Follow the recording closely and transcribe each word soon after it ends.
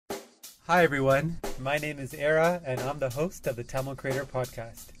Hi everyone, my name is Era and I'm the host of the Tamil Creator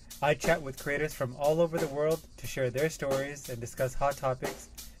Podcast. I chat with creators from all over the world to share their stories and discuss hot topics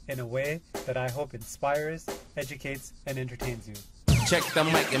in a way that I hope inspires, educates, and entertains you. Check the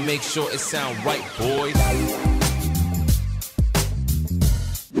mic and make sure it sound right, boys.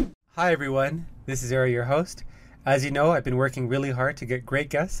 Hi everyone, this is Era, your host. As you know, I've been working really hard to get great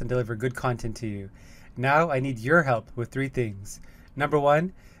guests and deliver good content to you. Now I need your help with three things. Number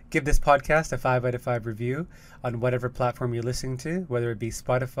one, give this podcast a 5 out of 5 review on whatever platform you're listening to, whether it be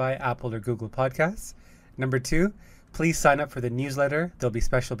Spotify, Apple, or Google Podcasts. Number two, please sign up for the newsletter. There'll be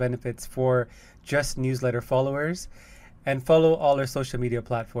special benefits for just newsletter followers. And follow all our social media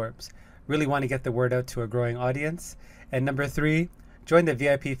platforms. Really want to get the word out to a growing audience. And number three, join the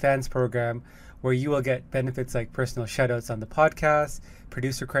VIP Fans program, where you will get benefits like personal shoutouts on the podcast,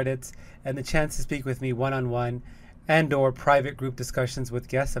 producer credits, and the chance to speak with me one-on-one and or private group discussions with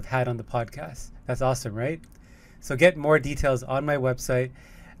guests I've had on the podcast. That's awesome, right? So get more details on my website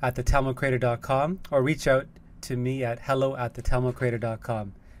at thetamilcreator.com or reach out to me at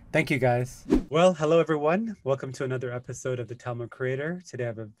hello@thetamilcreator.com. Thank you, guys. Well, hello, everyone. Welcome to another episode of The Tamil Creator. Today I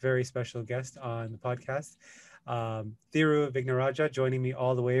have a very special guest on the podcast, Thiru Vignarajah, joining me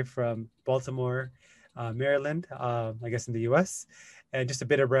all the way from Baltimore, Maryland, I guess in the US. And just a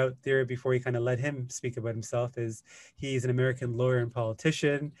bit about Thiru before you kind of let him speak about himself is he's an American lawyer and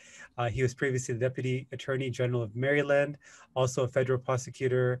politician. He was previously the Deputy Attorney General of Maryland, also a federal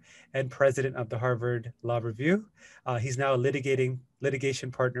prosecutor and president of the Harvard Law Review. He's now a litigation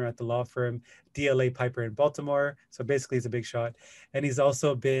partner at the law firm DLA Piper in Baltimore. So basically he's a big shot. And he's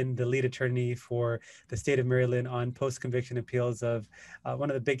also been the lead attorney for the state of Maryland on post-conviction appeals of one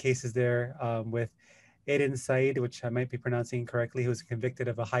of the big cases there with Aiden Said, which I might be pronouncing incorrectly, who was convicted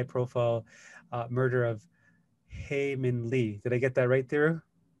of a high-profile murder of Hae Min Lee. Did I get that right, Thiru?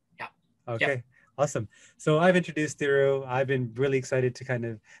 Yeah. Okay, yeah. Awesome. So I've introduced Thiru. I've been really excited to kind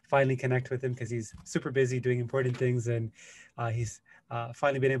of finally connect with him because he's super busy doing important things, and he's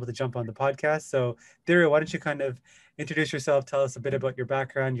finally been able to jump on the podcast. So Thiru, why don't you kind of introduce yourself, tell us a bit about your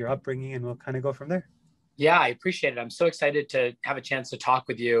background, your upbringing, and we'll kind of go from there. Yeah, I appreciate it. I'm so excited to have a chance to talk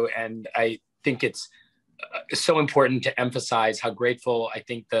with you, and I think it's so important to emphasize how grateful I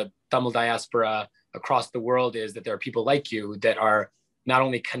think the Tamil diaspora across the world is that there are people like you that are not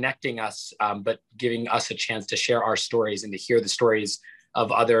only connecting us, but giving us a chance to share our stories and to hear the stories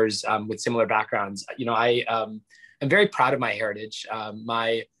of others with similar backgrounds. You know, I'm very proud of my heritage.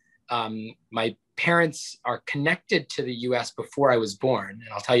 My parents are connected to the US before I was born,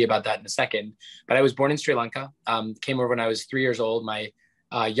 and I'll tell you about that in a second. But I was born in Sri Lanka, came over when I was 3 years old. My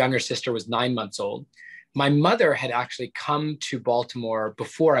younger sister was 9 months old. My mother had actually come to Baltimore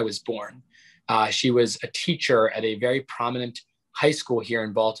before I was born. She was a teacher at a very prominent high school here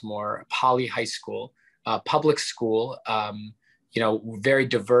in Baltimore, Poly High School, public school, very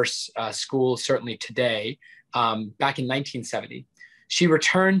diverse school, certainly today, back in 1970. She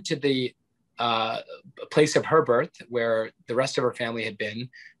returned to the place of her birth, where the rest of her family had been.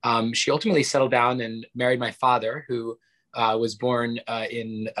 She ultimately settled down and married my father, who was born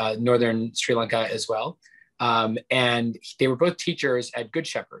in northern Sri Lanka as well. And they were both teachers at Good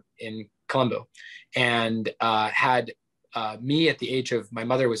Shepherd in Colombo, and had me at the age of, my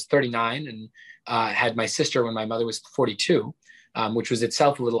mother was 39, and had my sister when my mother was 42, which was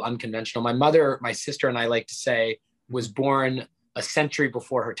itself a little unconventional. My sister and I like to say, was born a century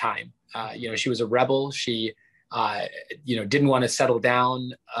before her time. She was a rebel. She, didn't want to settle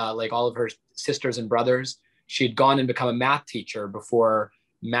down like all of her sisters and brothers. She had gone and become a math teacher before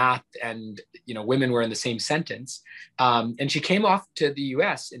math and women were in the same sentence. And she came off to the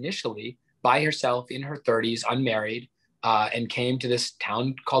US initially by herself in her 30s, unmarried, and came to this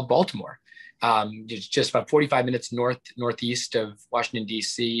town called Baltimore. Just about 45 minutes northeast of Washington,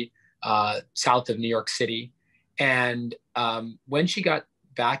 D.C., south of New York City. And when she got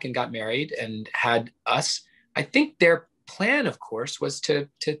back and got married and had us, I think their plan, of course, was to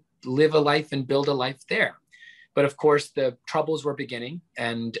live a life and build a life there. But of course, the troubles were beginning.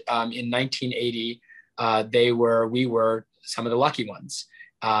 And in 1980, we were some of the lucky ones.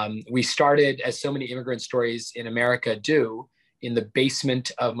 We started, as so many immigrant stories in America do, in the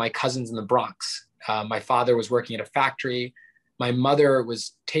basement of my cousins in the Bronx. My father was working at a factory. My mother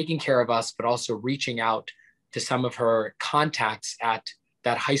was taking care of us, but also reaching out to some of her contacts at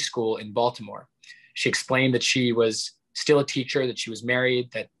that high school in Baltimore. She explained that she was still a teacher, that she was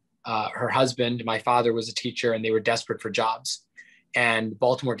married, that her husband, my father, was a teacher, and they were desperate for jobs. And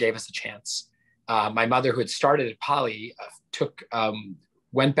Baltimore gave us a chance. My mother, who had started at Poly,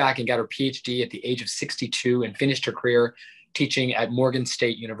 went back and got her PhD at the age of 62 and finished her career teaching at Morgan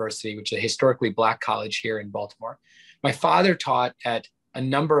State University, which is a historically Black college here in Baltimore. My father taught at a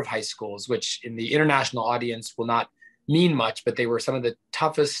number of high schools, which in the international audience will not mean much, but they were some of the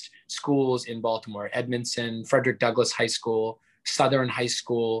toughest schools in Baltimore: Edmondson, Frederick Douglass High School, Southern High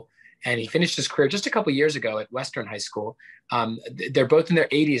School. And he finished his career just a couple of years ago at Western High School. They're both in their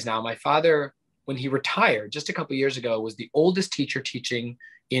 80s now. My father, when he retired just a couple of years ago, was the oldest teacher teaching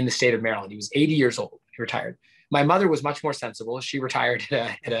in the state of Maryland. He was 80 years old. He retired. My mother was much more sensible. She retired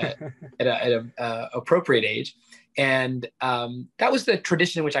at an appropriate age. And that was the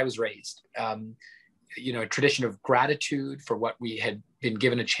tradition in which I was raised. A tradition of gratitude for what we had been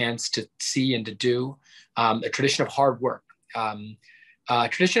given a chance to see and to do, a tradition of hard work, a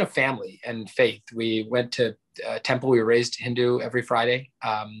tradition of family and faith. We went to temple. We were raised Hindu every Friday.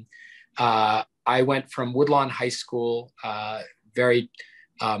 I went from Woodlawn High School, very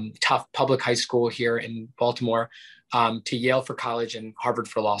tough public high school here in Baltimore, to Yale for college and Harvard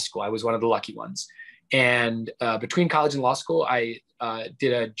for law school. I was one of the lucky ones. And between college and law school, I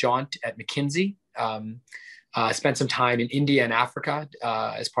did a jaunt at McKinsey, spent some time in India and Africa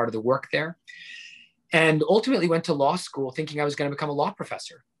as part of the work there, and ultimately went to law school thinking I was going to become a law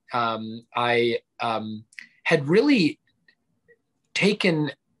professor. I had really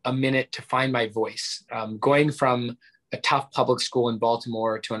taken a minute to find my voice, going from a tough public school in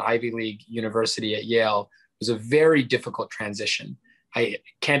Baltimore to an Ivy League university at Yale was a very difficult transition. I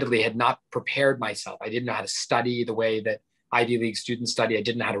candidly had not prepared myself. I didn't know how to study the way that Ivy League students study. I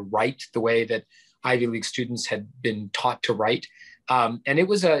didn't know how to write the way that Ivy League students had been taught to write. And it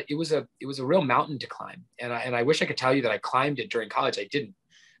was a real mountain to climb. And I wish I could tell you that I climbed it during college. I didn't.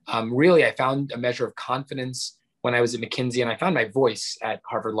 Really, I found a measure of confidence when I was at McKinsey, and I found my voice at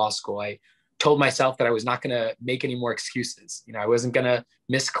Harvard Law School. I told myself that I was not going to make any more excuses. I wasn't going to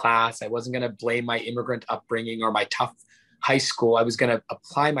miss class. I wasn't going to blame my immigrant upbringing or my tough high school. I was going to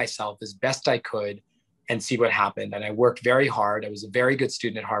apply myself as best I could and see what happened. And I worked very hard. I was a very good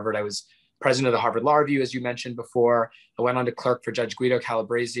student at Harvard. I was president of the Harvard Law Review, as you mentioned before. I went on to clerk for Judge Guido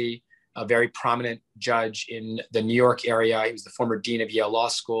Calabresi, a very prominent judge in the New York area. He was the former dean of Yale Law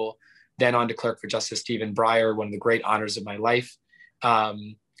School, then on to clerk for Justice Stephen Breyer, one of the great honors of my life.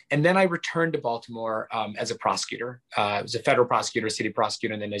 And then I returned to Baltimore as a prosecutor. I was a federal prosecutor, city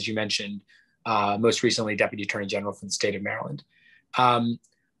prosecutor, and then, as you mentioned, most recently, Deputy Attorney General for the state of Maryland.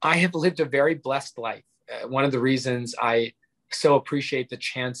 I have lived a very blessed life. One of the reasons I so appreciate the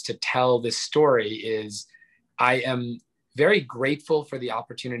chance to tell this story is I am very grateful for the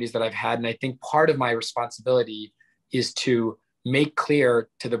opportunities that I've had. And I think part of my responsibility is to make clear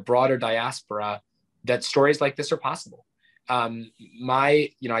to the broader diaspora that stories like this are possible. I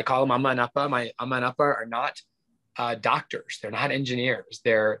call them Amma and Appa. My Amma and Appa are not doctors. They're not engineers.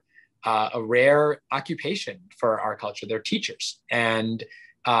 They're a rare occupation for our culture. They're teachers. And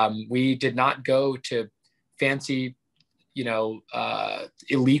we did not go to fancy,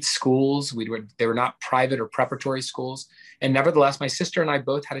 elite schools. They were not private or preparatory schools. And nevertheless, my sister and I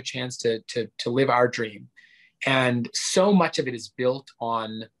both had a chance to live our dream. And so much of it is built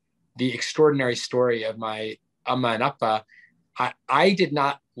on the extraordinary story of my Amma and Appa. I did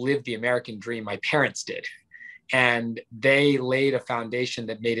not live the American dream. My parents did. And they laid a foundation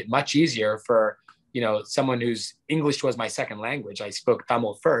that made it much easier for, someone whose English was my second language. I spoke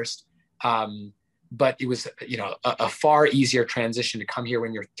Tamil first. But it was, a far easier transition to come here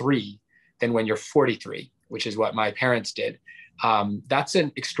when you're 3 than when you're 43, which is what my parents did. That's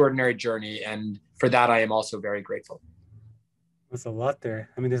an extraordinary journey. And for that, I am also very grateful. There's a lot there.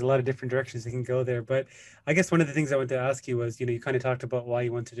 I mean, there's a lot of different directions you can go there. But I guess one of the things I wanted to ask you was, you kind of talked about why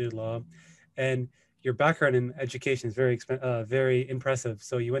you wanted to do law, and your background in education is very impressive.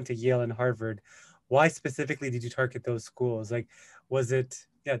 So you went to Yale and Harvard. Why specifically did you target those schools? What was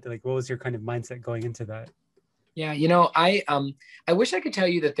your kind of mindset going into that? Yeah, I wish I could tell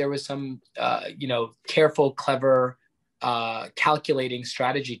you that there was some, careful, clever, calculating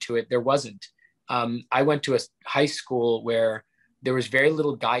strategy to it. There wasn't. I went to a high school where there was very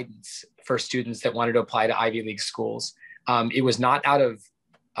little guidance for students that wanted to apply to Ivy League schools. It was not out of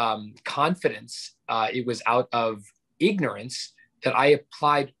confidence. It was out of ignorance that I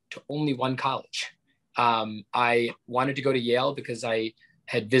applied to only one college. I wanted to go to Yale because I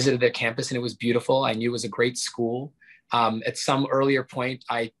had visited their campus and it was beautiful. I knew it was a great school. At some earlier point,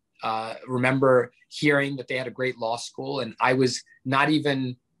 I remember hearing that they had a great law school, and I was not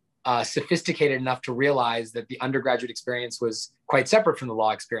even sophisticated enough to realize that the undergraduate experience was quite separate from the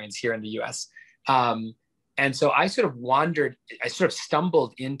law experience here in the US. And so I sort of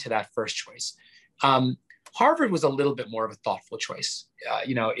stumbled into that first choice. Harvard was a little bit more of a thoughtful choice.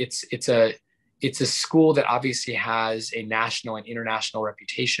 It's a school that obviously has a national and international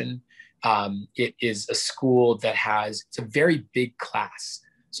reputation. It is a school that it's a very big class.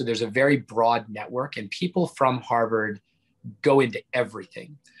 So there's a very broad network, and people from Harvard go into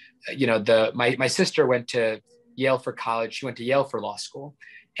everything. My sister went to Yale for college. She went to Yale for law school.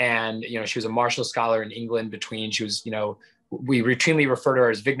 And, she was a Marshall Scholar in England we routinely refer to her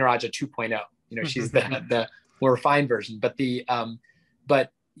as Vignarajah 2.0. She's the more refined version. But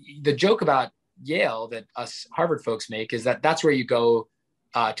the joke about Yale that us Harvard folks make is that that's where you go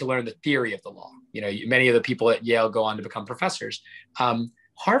to learn the theory of the law. Many of the people at Yale go on to become professors.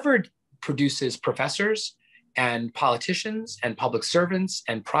 Harvard produces professors and politicians and public servants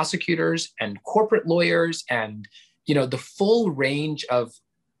and prosecutors and corporate lawyers and, the full range of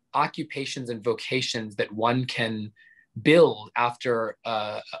occupations and vocations that one can build after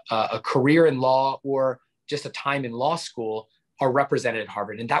a career in law or just a time in law school are represented at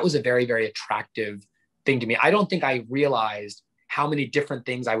Harvard. And that was a very, very attractive thing to me. I don't think I realized how many different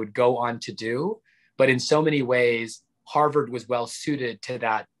things I would go on to do, but in so many ways, Harvard was well suited to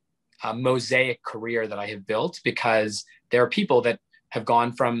that mosaic career that I have built, because there are people that have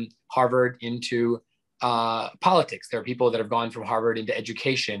gone from Harvard into politics. There are people that have gone from Harvard into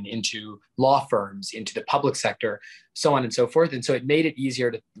education, into law firms, into the public sector, so on and so forth. And so it made it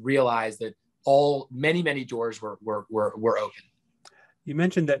easier to realize that many doors were open. You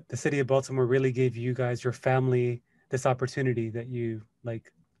mentioned that the city of Baltimore really gave you guys, your family, this opportunity that you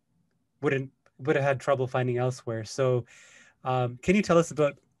would have had trouble finding elsewhere. So can you tell us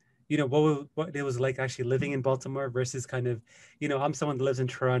about, what it was like actually living in Baltimore versus kind of, I'm someone that lives in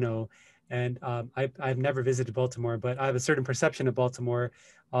Toronto, and I've never visited Baltimore, but I have a certain perception of Baltimore.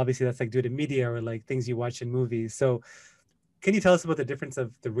 Obviously, that's like due to media or like things you watch in movies. So can you tell us about the difference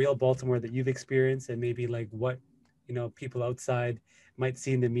of the real Baltimore that you've experienced and maybe like what, people outside might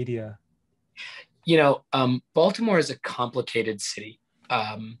see in the media? Baltimore is a complicated city.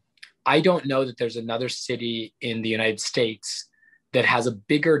 I don't know that there's another city in the United States that has a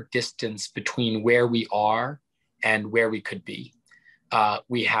bigger distance between where we are and where we could be.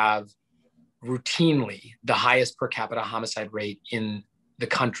 We have routinely the highest per capita homicide rate in the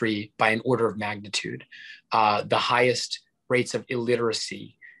country by an order of magnitude, the highest rates of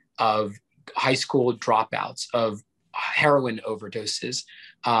illiteracy, of high school dropouts, of heroin overdoses.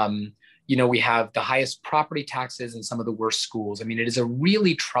 We have the highest property taxes and some of the worst schools. I mean, it is a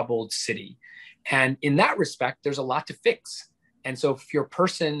really troubled city. And in that respect, there's a lot to fix. And so if you're a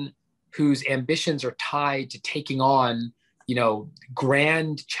person whose ambitions are tied to taking on,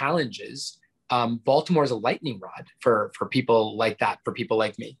 grand challenges, Baltimore is a lightning rod for people like that, for people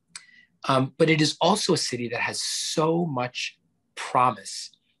like me. But it is also a city that has so much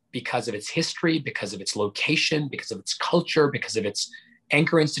promise because of its history, because of its location, because of its culture, because of its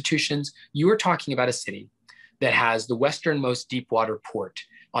anchor institutions. You are talking about a city that has the westernmost deepwater port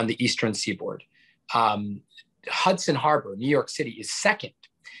on the eastern seaboard. Hudson Harbor, New York City, is second.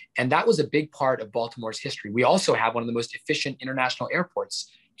 And that was a big part of Baltimore's history. We also have one of the most efficient international airports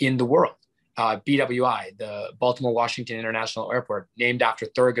in the world. BWI, the Baltimore Washington International Airport, named after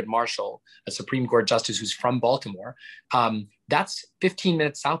Thurgood Marshall, a Supreme Court justice who's from Baltimore. That's 15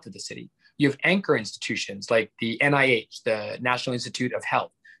 minutes south of the city. You have anchor institutions like the NIH, the National Institute of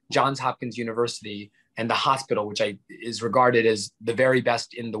Health, Johns Hopkins University, and the hospital, which is regarded as the very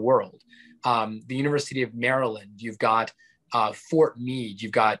best in the world. The University of Maryland, you've got Fort Meade,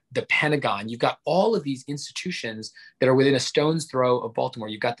 you've got the Pentagon, you've got all of these institutions that are within a stone's throw of Baltimore.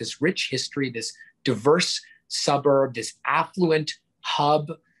 You've got this rich history, this diverse suburb, this affluent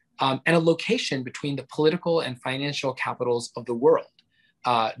hub, and a location between the political and financial capitals of the world.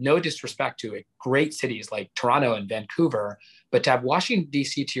 No disrespect to great cities like Toronto and Vancouver, but to have Washington,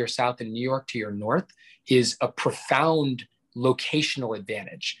 D.C. to your south and New York to your north is a profound locational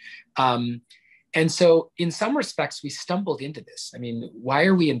advantage. And so in some respects, we stumbled into this. I mean, why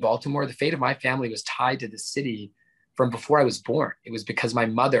are we in Baltimore? The fate of my family was tied to the city from before I was born. It was because my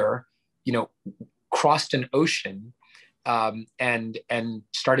mother, crossed an ocean and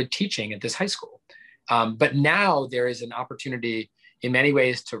started teaching at this high school. But now there is an opportunity in many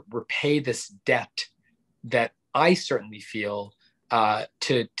ways to repay this debt that I certainly feel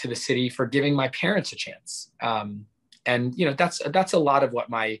to the city for giving my parents a chance. And that's a lot of what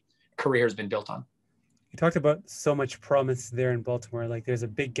my career has been built on. You talked about so much promise there in Baltimore. Like there's a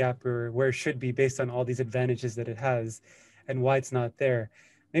big gap where it should be based on all these advantages that it has and why it's not there.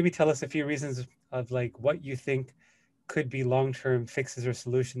 Maybe tell us a few reasons of like what you think could be long-term fixes or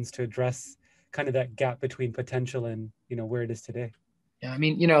solutions to address kind of that gap between potential and, where it is today. Yeah, I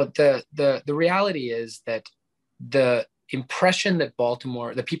mean, the reality is that the impression that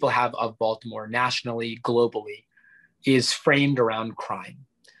Baltimore, that people have of Baltimore nationally, globally, is framed around crime.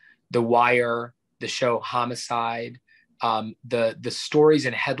 The Wire, the show Homicide, the stories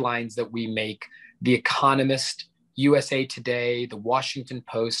and headlines that we make, The Economist, USA Today, The Washington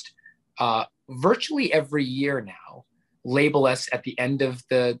Post, virtually every year now label us at the end of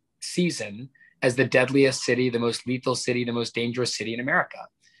the season as the deadliest city, the most lethal city, the most dangerous city in America.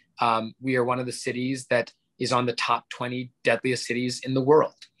 We are one of the cities that is on the top 20 deadliest cities in the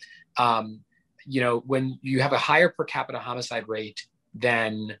world. When you have a higher per capita homicide rate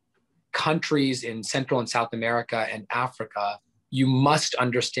than countries in Central and South America and Africa, you must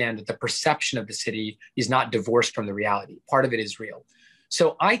understand that the perception of the city is not divorced from the reality. Part of it is real.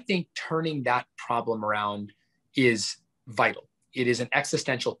 So I think turning that problem around is vital. It is an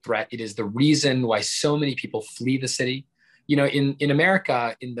existential threat. It is the reason why so many people flee the city. In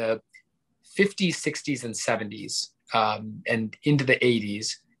America, in the 50s, 60s, and 70s, and into the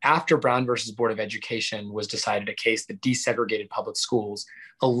 80s, after Brown versus Board of Education was decided, a case that desegregated public schools,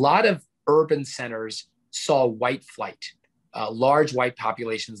 a lot of urban centers saw white flight, large white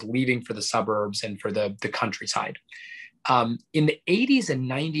populations leaving for the suburbs and for the countryside. In the 80s and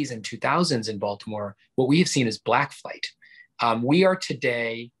 90s and 2000s in Baltimore, what we have seen is black flight. We are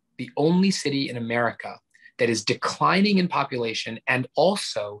today the only city in America that is declining in population and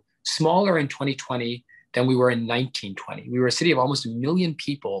also smaller in 2020 than we were in 1920. We were a city of almost 1 million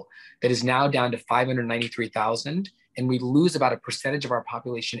people that is now down to 593,000. And we lose about a percentage of our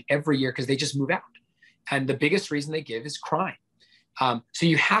population every year because they just move out. And the biggest reason they give is crime. So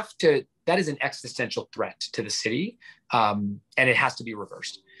you have to, that is an existential threat to the city, and it has to be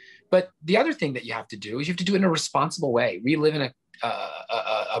reversed. But the other thing that you have to do is you have to do it in a responsible way. We live in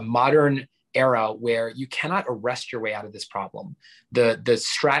a modern era where you cannot arrest your way out of this problem. The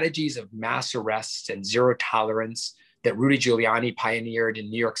strategies of mass arrests and zero tolerance that Rudy Giuliani pioneered in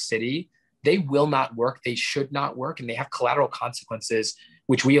New York City, they will not work, they should not work, and they have collateral consequences,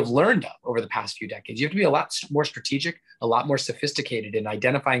 which we have learned of over the past few decades. You have to be a lot more strategic, a lot more sophisticated in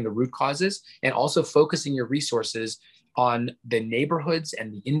identifying the root causes, and also focusing your resources on the neighborhoods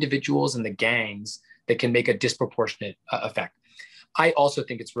and the individuals and the gangs that can make a disproportionate effect. I also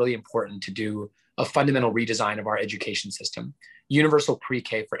think it's really important to do a fundamental redesign of our education system. Universal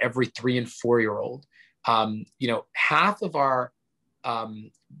pre-K for every 3 and 4-year-old. Half of our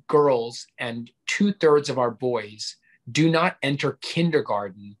girls and 2/3 of our boys do not enter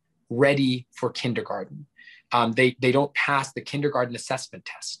kindergarten ready for kindergarten. They don't pass the kindergarten assessment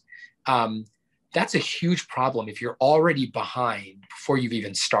test. That's a huge problem if you're already behind before you've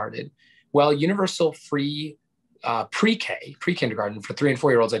even started. Well, universal free pre-K, pre-kindergarten for 3 and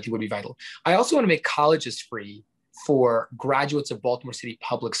 4-year-olds, I think would be vital. I also want to make colleges free for graduates of Baltimore City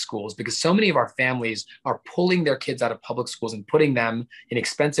public schools, because so many of our families are pulling their kids out of public schools and putting them in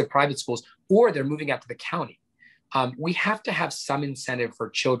expensive private schools, or they're moving out to the county. We have to have some incentive for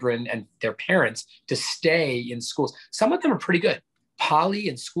children and their parents to stay in schools. Some of them are pretty good. Poly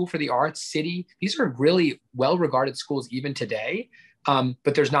and School for the Arts, City, these are really well-regarded schools even today,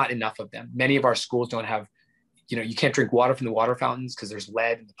 but there's not enough of them. Many of our schools don't have, you can't drink water from the water fountains because there's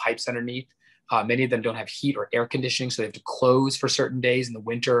lead in the pipes underneath. Many of them don't have heat or air conditioning, so they have to close for certain days in the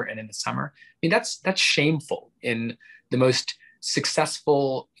winter and in the summer. I mean, that's shameful in the most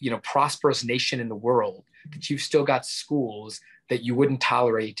successful, prosperous nation in the world, that you've still got schools that you wouldn't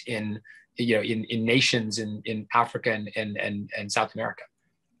tolerate in nations in Africa and South America.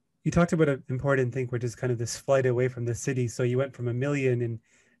 You talked about an important thing, which is kind of this flight away from the city. So you went from 1 million in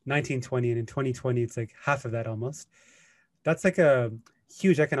 1920, and in 2020, it's like half of that almost. That's like a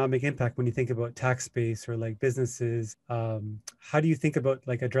huge economic impact when you think about tax base or like businesses. How do you think about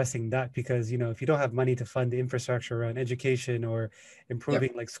like addressing that? Because, if you don't have money to fund the infrastructure around education or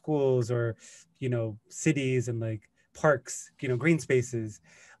improving like schools or, cities and like parks, green spaces,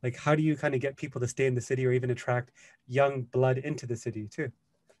 like how do you kind of get people to stay in the city or even attract young blood into the city too?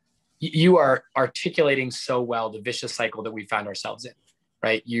 You are articulating so well the vicious cycle that we found ourselves in,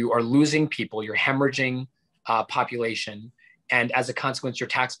 right? You are losing people, you're hemorrhaging population. And as a consequence, your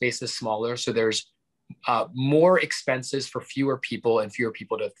tax base is smaller. So there's more expenses for fewer people and fewer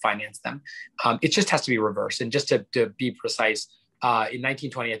people to finance them. It just has to be reversed. And just to be precise, in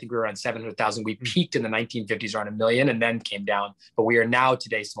 1920, I think we were around 700,000. We peaked in the 1950s around 1 million and then came down. But we are now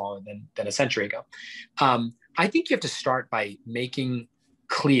today smaller than a century ago. I think you have to start by making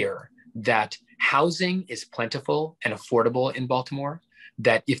clear that housing is plentiful and affordable in Baltimore,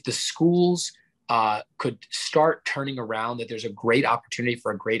 that if the schools could start turning around, that there's a great opportunity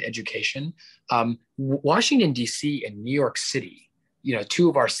for a great education. Washington, D.C. and New York City, two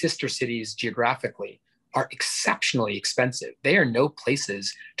of our sister cities geographically, are exceptionally expensive. They are no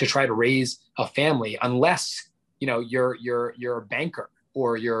places to try to raise a family unless, you're a banker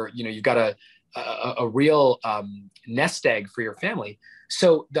or you've got a real nest egg for your family.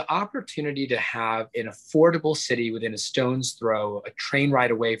 So the opportunity to have an affordable city within a stone's throw, a train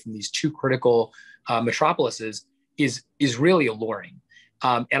ride away from these two critical metropolises is really alluring.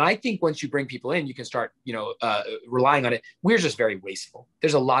 And I think once you bring people in, you can start, relying on it. We're just very wasteful.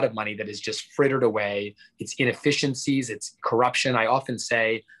 There's a lot of money that is just frittered away. It's inefficiencies, it's corruption. I often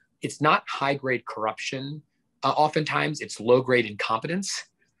say it's not high-grade corruption. Oftentimes it's low-grade incompetence.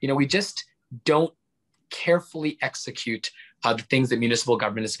 We just don't carefully execute the things that municipal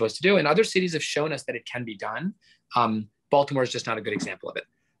government is supposed to do. And other cities have shown us that it can be done. Baltimore is just not a good example of it.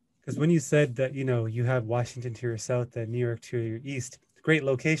 Because when you said that, you have Washington to your south and New York to your east, great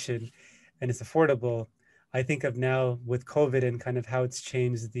location, and it's affordable. I think of now with COVID and kind of how it's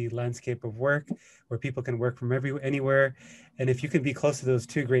changed the landscape of work, where people can work from anywhere. And if you can be close to those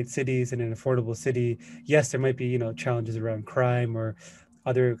two great cities in an affordable city, yes, there might be, challenges around crime or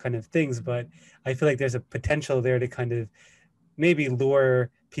other kind of things, but I feel like there's a potential there to kind of maybe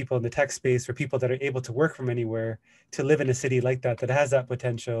lure people in the tech space or people that are able to work from anywhere to live in a city like that has that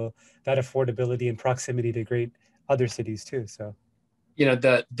potential, that affordability and proximity to great other cities too. So,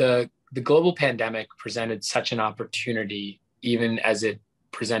 the global pandemic presented such an opportunity, even as it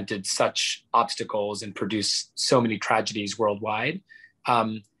presented such obstacles and produced so many tragedies worldwide.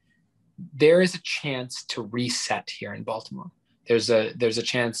 There is a chance to reset here in Baltimore. There's a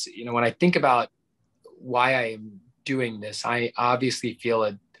chance, when I think about why I am doing this, I obviously feel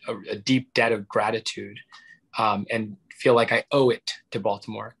a deep debt of gratitude and feel like I owe it to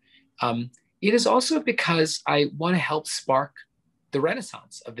Baltimore. It is also because I want to help spark the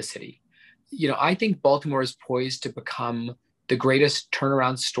renaissance of the city. I think Baltimore is poised to become the greatest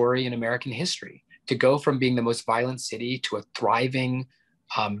turnaround story in American history, to go from being the most violent city to a thriving,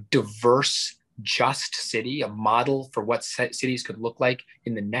 diverse, just city, a model for what cities could look like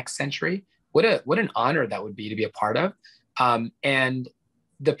in the next century. What an honor that would be to be a part of. And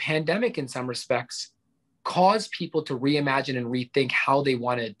the pandemic, in some respects, caused people to reimagine and rethink how they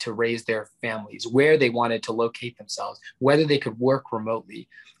wanted to raise their families, where they wanted to locate themselves, whether they could work remotely.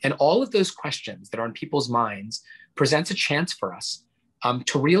 And all of those questions that are on people's minds presents a chance for us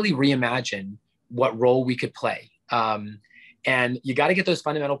to really reimagine what role we could play. And you got to get those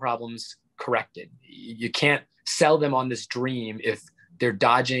fundamental problems corrected. You can't sell them on this dream if they're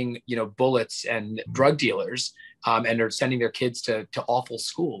dodging, bullets and drug dealers, and are sending their kids to awful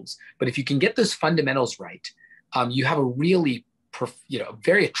schools. But if you can get those fundamentals right, you have a really,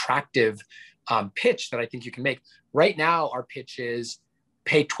 very attractive pitch that I think you can make. Right now, our pitch is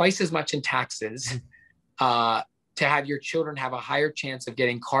pay twice as much in taxes to have your children have a higher chance of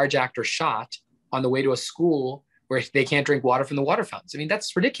getting carjacked or shot on the way to a school where they can't drink water from the water fountains. I mean,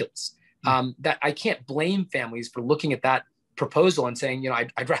 that's ridiculous. That I can't blame families for looking at that proposal and saying,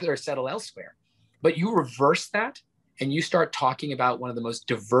 I'd rather settle elsewhere. But you reverse that and you start talking about one of the most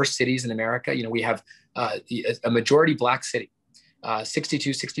diverse cities in America. We have a majority Black city.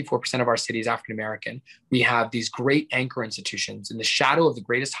 64% of our city is African-American. We have these great anchor institutions in the shadow of the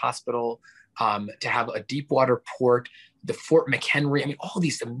greatest hospital, to have a deep water port, the Fort McHenry. I mean, all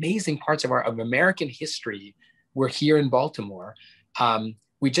these amazing parts of American history were here in Baltimore.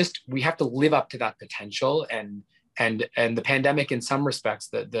 We have to live up to that potential. And the pandemic, in some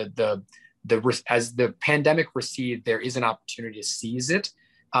respects, as the pandemic recedes, there is an opportunity to seize it.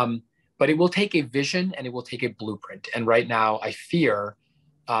 But it will take a vision and it will take a blueprint. And right now, I fear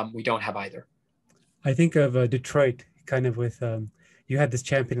we don't have either. I think of Detroit, kind of with, you had this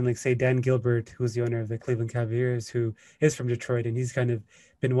champion, like say Dan Gilbert, who's the owner of the Cleveland Cavaliers, who is from Detroit. And he's kind of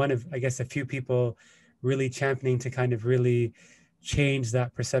been one of, I guess, a few people really championing to kind of really change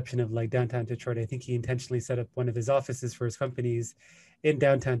that perception of like downtown Detroit. I think he intentionally set up one of his offices for his companies in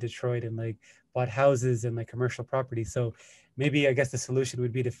downtown Detroit and like bought houses and like commercial property. So maybe I guess the solution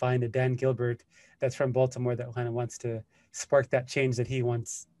would be to find a Dan Gilbert that's from Baltimore that kind of wants to spark that change that he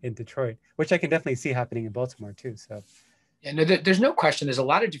wants in Detroit, which I can definitely see happening in Baltimore too. So yeah, no, there's no question. There's a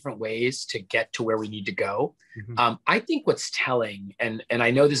lot of different ways to get to where we need to go. Mm-hmm. I think what's telling, and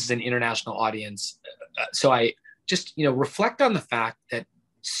I know this is an international audience, so I just reflect on the fact that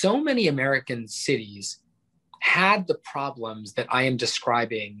so many American cities had the problems that I am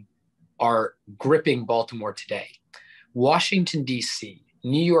describing are gripping Baltimore today. Washington, D.C.,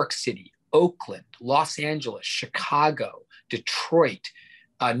 New York City, Oakland, Los Angeles, Chicago, Detroit,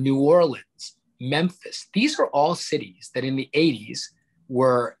 New Orleans, Memphis. These are all cities that in the 80s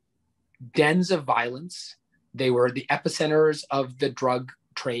were dens of violence. They were the epicenters of the drug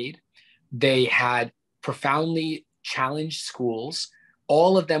trade. They had profoundly challenged schools.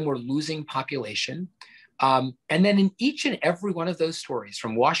 All of them were losing population. And then in each and every one of those stories,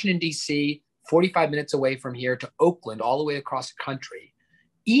 from Washington, D.C., 45 minutes away from here, to Oakland, all the way across the country,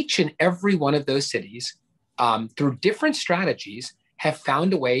 each and every one of those cities, through different strategies, have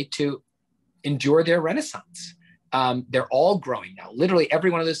found a way to endure their renaissance. They're all growing now. Literally every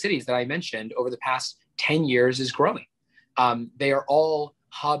one of those cities that I mentioned over the past 10 years is growing. They are all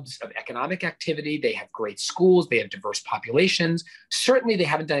hubs of economic activity. They have great schools. They have diverse populations. Certainly they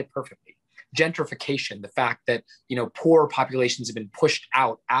haven't done it perfectly. Gentrification, the fact that, poor populations have been pushed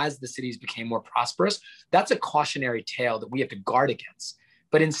out as the cities became more prosperous, that's a cautionary tale that we have to guard against.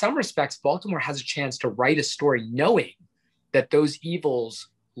 But in some respects, Baltimore has a chance to write a story knowing that those evils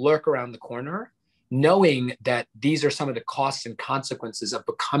lurk around the corner, knowing that these are some of the costs and consequences of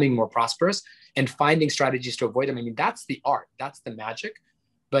becoming more prosperous, and finding strategies to avoid them. I mean, that's the art, that's the magic.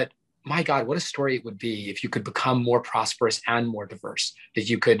 But my God, what a story it would be if you could become more prosperous and more diverse, that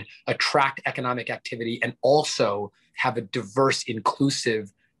you could attract economic activity and also have a diverse,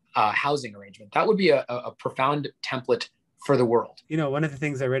 inclusive housing arrangement. That would be a profound template for the world. One of the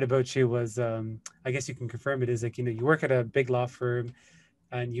things I read about you was, I guess you can confirm it, is like, you work at a big law firm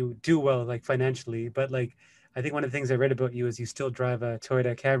and you do well, like financially, but like, I think one of the things I read about you is you still drive a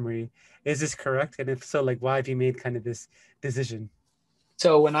Toyota Camry. Is this correct? And if so, like, why have you made kind of this decision?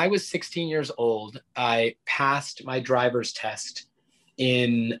 So when I was 16 years old, I passed my driver's test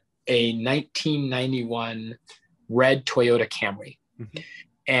in a 1991 red Toyota Camry. Mm-hmm.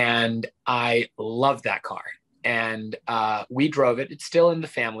 And I loved that car. And we drove it. It's still in the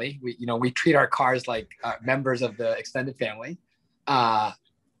family. We treat our cars like members of the extended family. I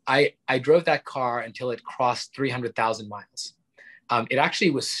drove that car until it crossed 300,000 miles. It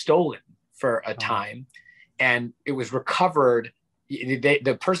actually was stolen for a time, and it was recovered.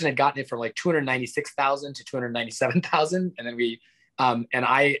 The person had gotten it from like 296,000 to 297,000, and then and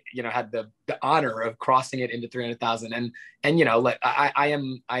I had the honor of crossing it into 300,000. And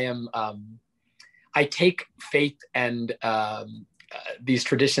I take faith and these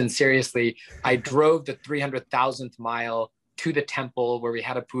traditions seriously. I drove the 300,000th mile to the temple where we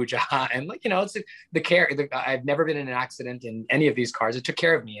had a puja, and it's the care. I've never been in an accident in any of these cars. It took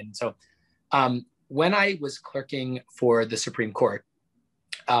care of me. And so when I was clerking for the Supreme Court,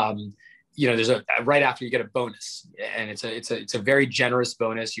 there's right after you get a bonus, and it's a very generous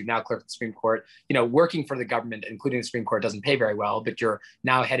bonus. You now clerk at the Supreme Court. Working for the government, including the Supreme Court, doesn't pay very well, but you're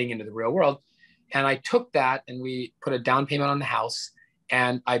now heading into the real world. And I took that, and we put a down payment on the house,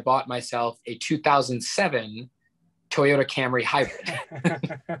 and I bought myself a 2007 Toyota Camry hybrid.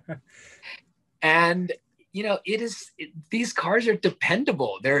 And these cars are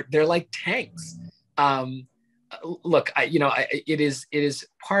dependable. They're like tanks. Look, it is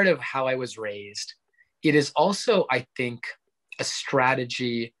part of how I was raised. It is also, I think, a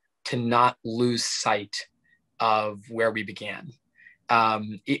strategy to not lose sight of where we began.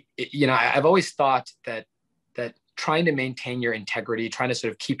 I've always thought that trying to maintain your integrity, trying to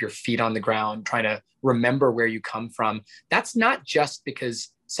sort of keep your feet on the ground, trying to remember where you come from, that's not just because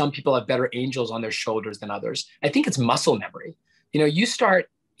some people have better angels on their shoulders than others. I think it's muscle memory. You start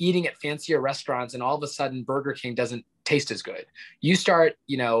eating at fancier restaurants and all of a sudden Burger King doesn't taste as good. You start,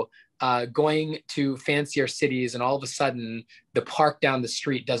 going to fancier cities and all of a sudden the park down the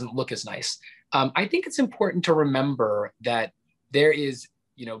street doesn't look as nice. I think it's important to remember that there is,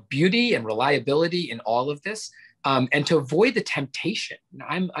 beauty and reliability in all of this, and to avoid the temptation.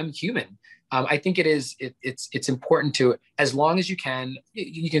 I'm human. I think it's important to, as long as you can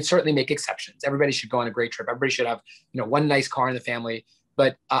certainly make exceptions. Everybody should go on a great trip. Everybody should have, one nice car in the family.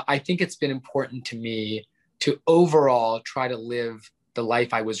 But I think it's been important to me to overall try to live the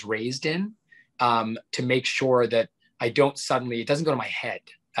life I was raised in, to make sure that I don't it doesn't go to my head,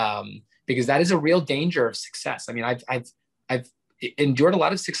 because that is a real danger of success. I mean, I've endured a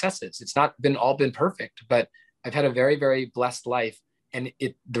lot of successes. It's not all been perfect, but I've had a very, very blessed life. And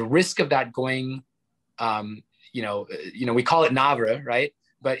the risk of that going, we call it navra, right?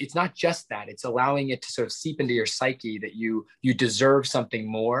 But it's not just that. It's allowing it to sort of seep into your psyche that you deserve something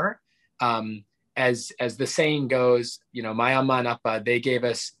more. As the saying goes, my amma and appa, they gave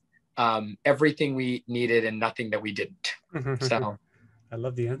us everything we needed and nothing that we didn't. So I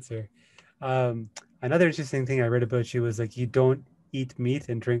love the answer. Another interesting thing I read about you was like you don't eat meat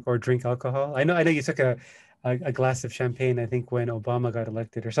and drink alcohol. I know you took a glass of champagne, I think, when Obama got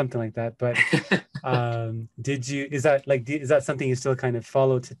elected or something like that. But is that something you still kind of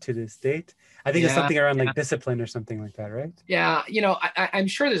follow to this date? I think it's something around like discipline or something like that, right? Yeah. I'm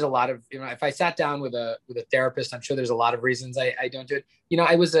sure there's a lot of, if I sat down with a therapist, I'm sure there's a lot of reasons I don't do it.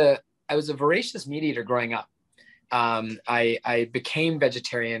 I was a voracious meat eater growing up. I became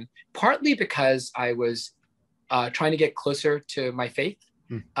vegetarian partly because I was trying to get closer to my faith,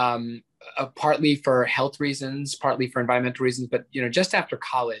 partly for health reasons, partly for environmental reasons. But, just after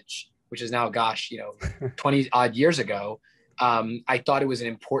college, which is now, 20 odd years ago, I thought it was an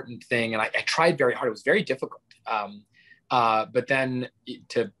important thing. And I tried very hard. It was very difficult. But then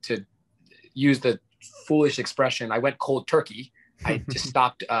to use the foolish expression, I went cold turkey. I just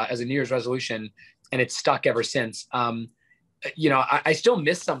stopped as a New Year's resolution, and it's stuck ever since. I still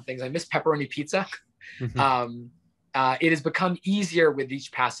miss some things. I miss pepperoni pizza. It has become easier with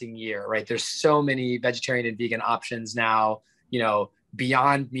each passing year, right? There's so many vegetarian and vegan options now,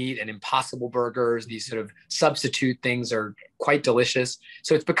 Beyond Meat and Impossible Burgers. These sort of substitute things are quite delicious.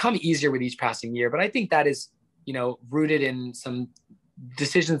 So it's become easier with each passing year. But I think that is, rooted in some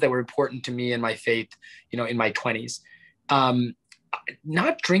decisions that were important to me and my faith, in my 20s.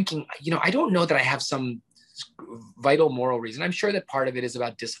 Not drinking, I don't know that I have some vital moral reason. I'm sure that part of it is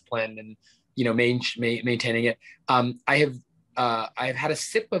about discipline and, maintaining it. I've had a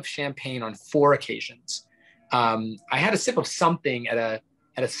sip of champagne on 4 occasions. I had a sip of something at a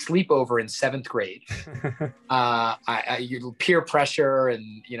sleepover in 7th grade. Peer pressure,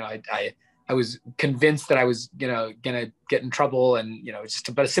 and I was convinced that I was gonna get in trouble, and just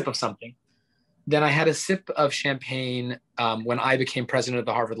about a sip of something. Then I had a sip of champagne when I became president of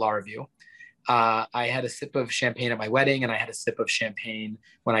the Harvard Law Review. I had a sip of champagne at my wedding, and I had a sip of champagne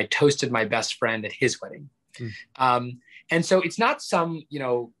when I toasted my best friend at his wedding. And so it's not some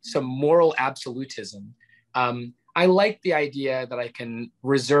moral absolutism. I like the idea that I can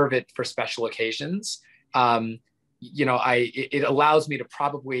reserve it for special occasions. It allows me to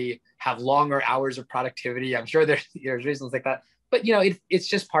probably have longer hours of productivity. I'm sure there's reasons like that. But, it's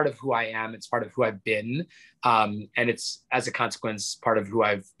just part of who I am. It's part of who I've been. And it's, as a consequence, part of who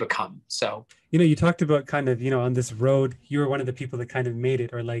I've become. So, you talked about kind of, on this road, you were one of the people that kind of made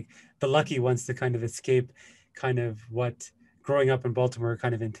it, or like the lucky ones to kind of escape kind of what growing up in Baltimore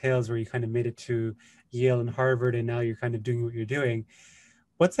kind of entails, where you kind of made it to Yale and Harvard, and now you're kind of doing what you're doing.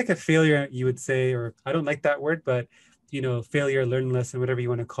 What's like a failure you would say, or I don't like that word, but, failure, learning lesson, whatever you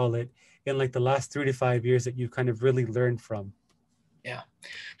want to call it, in like the last 3 to 5 years that you've kind of really learned from? Yeah.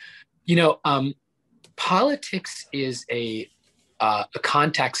 Politics is a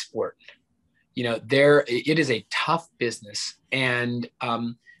contact sport. It is a tough business. And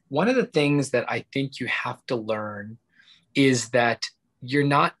one of the things that I think you have to learn is that you're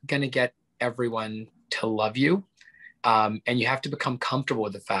not going to get everyone to love you. And you have to become comfortable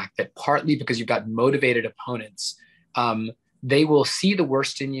with the fact that partly because you've got motivated opponents, they will see the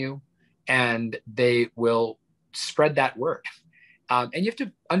worst in you and they will spread that word. And you have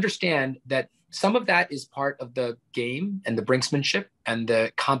to understand that some of that is part of the game and the brinksmanship and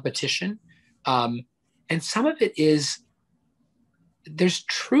the competition. And some of it is, there's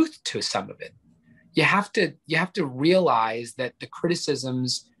truth to some of it. You have to realize that the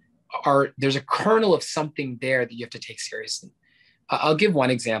criticisms there's a kernel of something there that you have to take seriously. I'll give one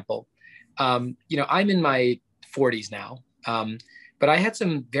example. I'm in my 40s now, but I had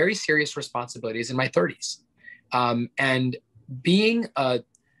some very serious responsibilities in my 30s. And being a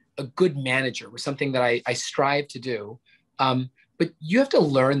good manager was something that I strive to do. But you have to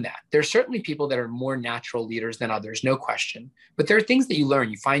learn that. There are certainly people that are more natural leaders than others, no question. But there are things that you learn.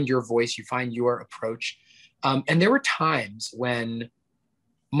 You find your voice, you find your approach. And there were times when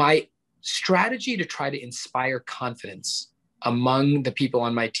my strategy to try to inspire confidence among the people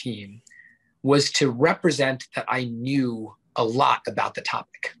on my team was to represent that I knew a lot about the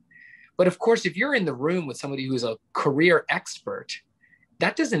topic. But of course, if you're in the room with somebody who's a career expert,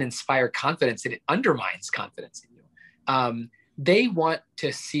 that doesn't inspire confidence, and it undermines confidence in you. They want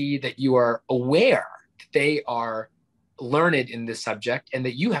to see that you are aware that they are learned in this subject and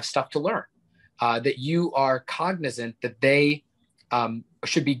that you have stuff to learn, that you are cognizant that they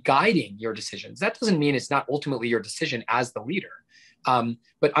should be guiding your decisions. That doesn't mean it's not ultimately your decision as the leader,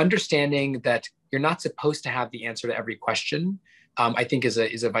 but understanding that you're not supposed to have the answer to every question, I think is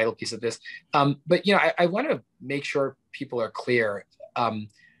a vital piece of this. But I want to make sure people are clear.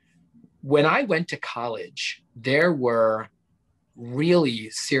 When I went to college, there were really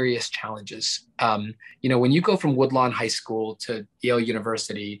serious challenges. When you go from Woodlawn High School to Yale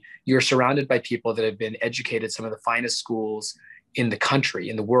University, you're surrounded by people that have been educated at some of the finest schools in the country,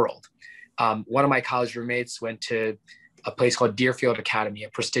 in the world. One of my college roommates went to a place called Deerfield Academy, a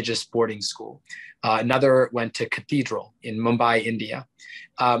prestigious boarding school. Another went to Cathedral in Mumbai, India.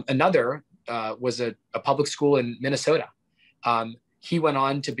 Another was a public school in Minnesota. He went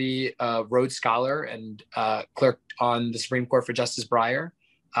on to be a Rhodes Scholar and clerked on the Supreme Court for Justice Breyer.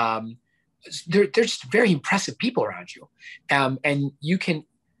 They're just very impressive people around you. And you can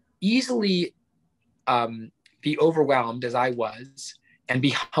easily be overwhelmed, as I was, and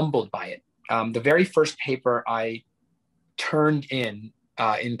be humbled by it. The very first paper I turned in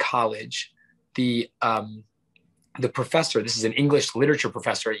college, the professor, this is an English literature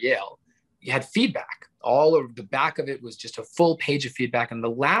professor at Yale, he had feedback. All of the back of it was just a full page of feedback. And the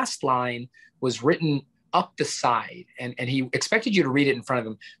last line was written up the side, and he expected you to read it in front of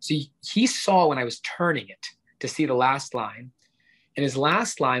him. So he saw when I was turning it to see the last line. And his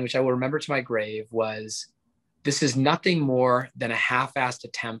last line, which I will remember to my grave, was, "This is nothing more than a half-assed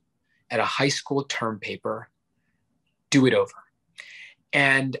attempt at a high school term paper. Do it over."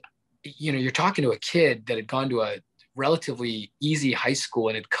 And, you're talking to a kid that had gone to a relatively easy high school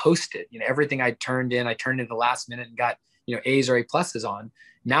and had coasted. Everything I turned in the last minute and got, A's or A pluses on.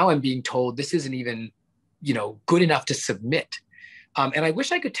 Now I'm being told this isn't even, good enough to submit. And I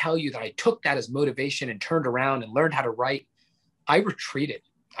wish I could tell you that I took that as motivation and turned around and learned how to write. I retreated.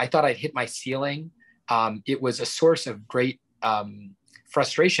 I thought I'd hit my ceiling. It was a source of great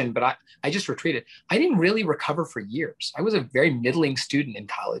frustration, but I just retreated. I didn't really recover for years. I was a very middling student in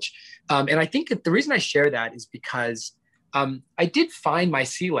college. And I think that the reason I share that is because I did find my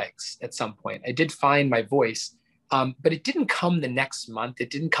sea legs at some point. I did find my voice, but it didn't come the next month. It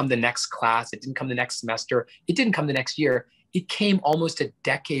didn't come the next class. It didn't come the next semester. It didn't come the next year. It came almost a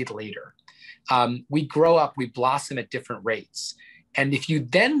decade later. We grow up, we blossom at different rates. And if you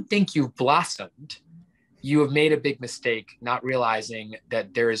then think you've blossomed, you have made a big mistake, not realizing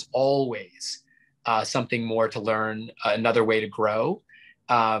that there is always something more to learn, another way to grow.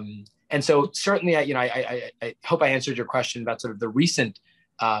 And so certainly, I hope I answered your question about sort of the recent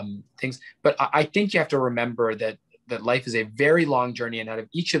things, but I think you have to remember that life is a very long journey, and out of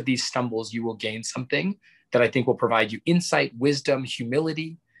each of these stumbles, you will gain something that I think will provide you insight, wisdom,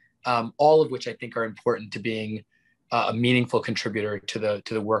 humility, all of which I think are important to being a meaningful contributor to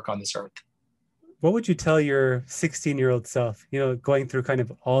the work on this earth. What would you tell your 16-year-old self, going through kind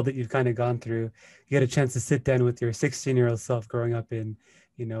of all that you've kind of gone through? You had a chance to sit down with your 16-year-old self growing up in,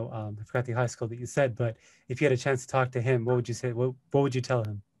 I forgot the high school that you said, but if you had a chance to talk to him, what would you say? What would you tell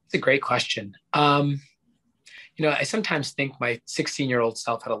him? It's a great question. I sometimes think my 16-year-old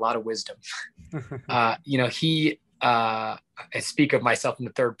self had a lot of wisdom. I speak of myself in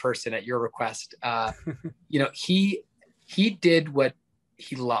the third person at your request. He did what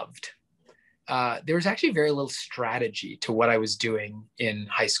he loved. There was actually very little strategy to what I was doing in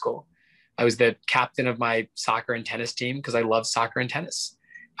high school. I was the captain of my soccer and tennis team because I love soccer and tennis.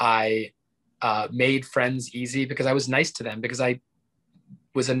 I made friends easy because I was nice to them, because I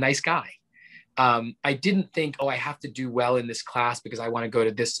was a nice guy. I didn't think, I have to do well in this class because I want to go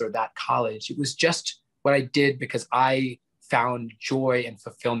to this or that college. It was just what I did because I found joy and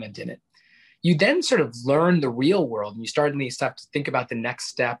fulfillment in it. You then sort of learn the real world, and you start to think about the next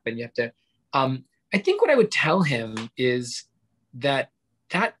step, and you have to, I think what I would tell him is that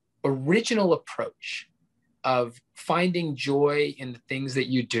original approach of finding joy in the things that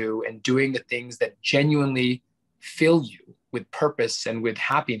you do and doing the things that genuinely fill you with purpose and with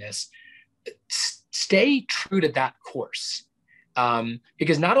happiness, stay true to that course.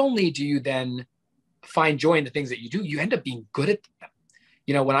 Because not only do you then find joy in the things that you do, you end up being good at them.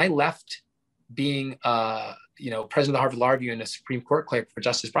 When I left being, president of the Harvard Law Review and a Supreme Court clerk for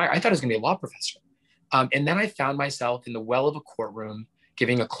Justice Breyer, I thought I was going to be a law professor. And then I found myself in the well of a courtroom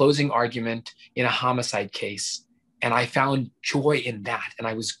giving a closing argument in a homicide case. And I found joy in that, and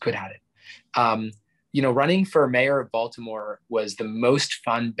I was good at it. Running for mayor of Baltimore was the most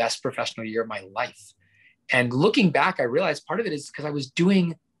fun, best professional year of my life. And looking back, I realized part of it is because I was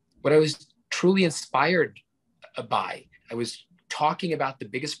doing what I was truly inspired by. I was talking about the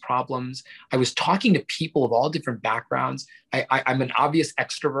biggest problems. I was talking to people of all different backgrounds. I'm an obvious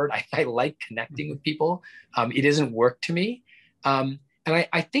extrovert. I like connecting with people. It isn't work to me. And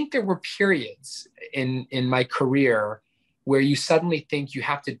I think there were periods in my career where you suddenly think you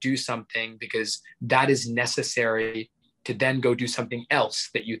have to do something because that is necessary to then go do something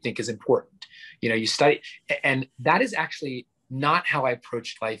else that you think is important. You study, and that is actually not how I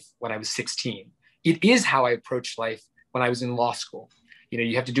approached life when I was 16. It is how I approached life when I was in law school.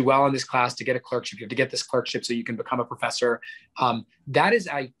 You have to do well in this class to get a clerkship. You have to get this clerkship so you can become a professor. That is,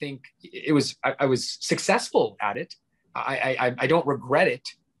 I think, I was successful at it. I don't regret it,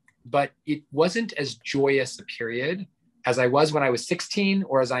 but it wasn't as joyous a period as I was when I was 16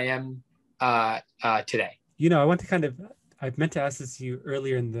 or as I am today. I meant to ask this to you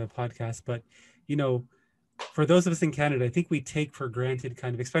earlier in the podcast, but, for those of us in Canada, I think we take for granted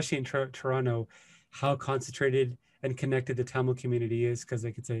kind of, especially in Toronto, how concentrated and connected the Tamil community is, because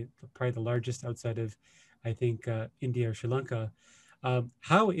like it's probably the largest outside of, I think, India or Sri Lanka.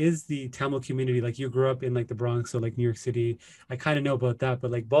 How is the Tamil community? Like you grew up in like the Bronx, so like New York City. I kind of know about that,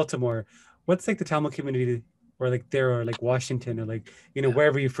 but like Baltimore, what's like the Tamil community, or like there, or like Washington, or like,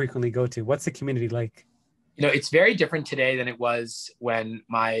 wherever you frequently go to? What's the community like? It's very different today than it was when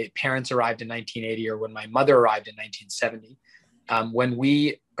my parents arrived in 1980 or when my mother arrived in 1970. When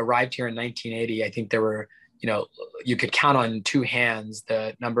we arrived here in 1980, I think there were, you could count on two hands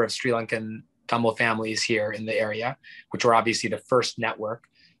the number of Sri Lankan Tamil families here in the area, which were obviously the first network.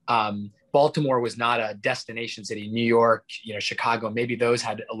 Baltimore was not a destination city. New York, Chicago, maybe those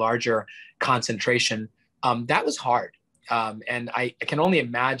had a larger concentration. That was hard. And I can only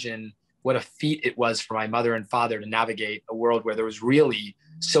imagine what a feat it was for my mother and father to navigate a world where there was really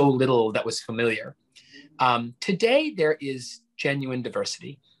so little that was familiar. Today, there is genuine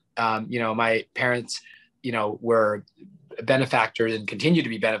diversity. My parents, were benefactors and continue to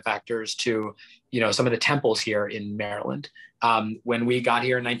be benefactors to, some of the temples here in Maryland. When we got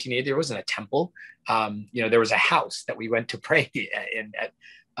here in 1980, there wasn't a temple. There was a house that we went to pray in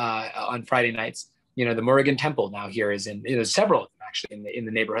on Friday nights. The Murugan Temple now here is in, several of them actually in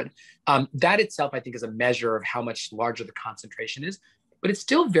the neighborhood. That itself, I think, is a measure of how much larger the concentration is, but it's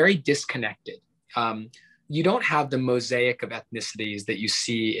still very disconnected. You don't have the mosaic of ethnicities that you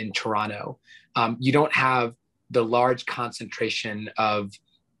see in Toronto. You don't have the large concentration of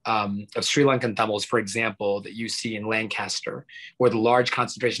Sri Lankan Tamils, for example, that you see in Lancaster, or the large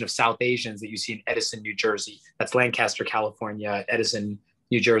concentration of South Asians that you see in Edison, New Jersey. That's Lancaster, California, Edison,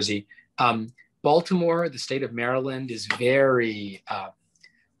 New Jersey. Baltimore, the state of Maryland, is very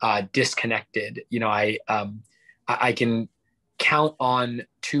disconnected. I can count on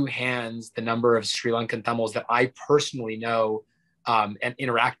two hands the number of Sri Lankan Tamils that I personally know and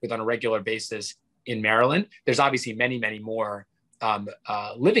interact with on a regular basis in Maryland. There's obviously many, many more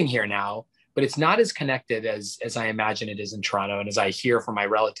living here now, but it's not as connected as I imagine it is in Toronto, and as I hear from my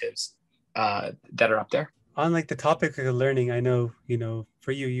relatives that are up there. On like the topic of learning, I know,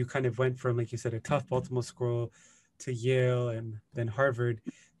 for you kind of went from, like you said, a tough Baltimore school to Yale and then Harvard.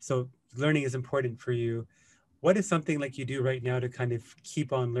 So learning is important for you. What is something like you do right now to kind of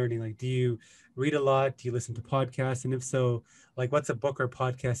keep on learning? Like, do you read a lot? Do you listen to podcasts? And if so, like, what's a book or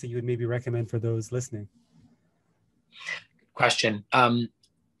podcast that you would maybe recommend for those listening? Question. I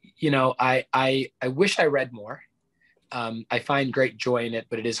wish I read more. I find great joy in it,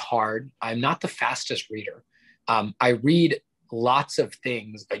 but it is hard. I'm not the fastest reader. I read lots of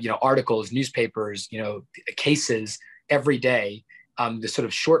things, articles, newspapers, cases every day. The sort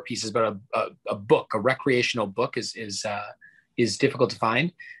of short pieces, but a book, a recreational book is difficult to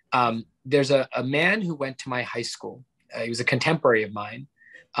find. There's a man who went to my high school. He was a contemporary of mine.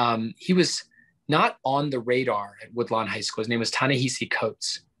 He was not on the radar at Woodlawn High School. His name was Ta-Nehisi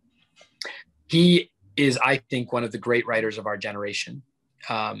Coates. He is, I think, one of the great writers of our generation.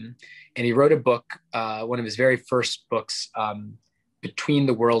 And he wrote a book, one of his very first books, Between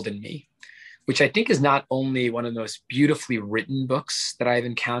the World and Me, which I think is not only one of the most beautifully written books that I've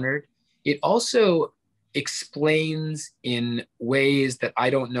encountered, it also explains in ways that I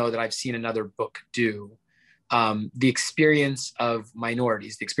don't know that I've seen another book do, the experience of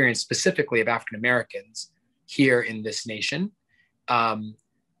minorities, the experience specifically of African Americans here in this nation.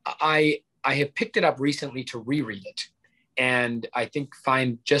 I have picked it up recently to reread it, and I think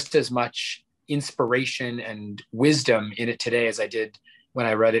find just as much inspiration and wisdom in it today as I did when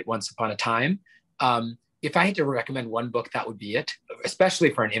I read it once upon a time. If I had to recommend one book, that would be it,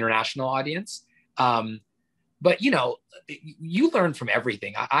 especially for an international audience. But you learn from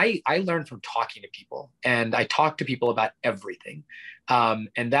everything. I learn from talking to people, and I talk to people about everything.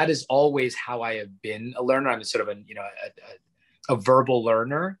 And that is always how I have been a learner. I'm sort of a verbal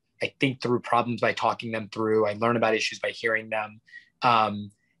learner. I think through problems by talking them through. I learn about issues by hearing them.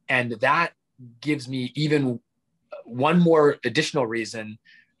 And that gives me even one more additional reason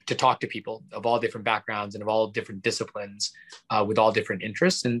to talk to people of all different backgrounds and of all different disciplines with all different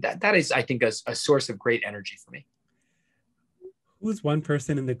interests. And that is, I think, a source of great energy for me. Who's one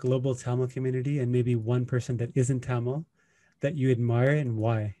person in the global Tamil community, and maybe one person that isn't Tamil, that you admire, and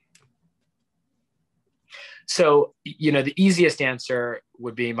why? So, the easiest answer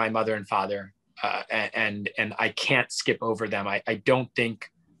would be my mother and father. And I can't skip over them. I don't think,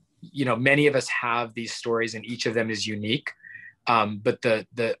 many of us have these stories and each of them is unique. But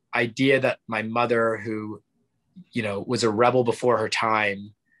the idea that my mother, who, was a rebel before her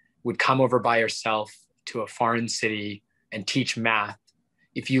time, would come over by herself to a foreign city and teach math.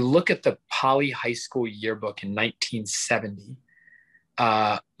 If you look at the Pali High School yearbook in 1970,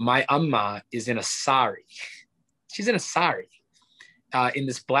 my amma is in a sari. she's in a sari in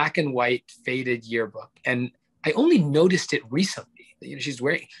this black and white faded yearbook. And I only noticed it recently. You know, she's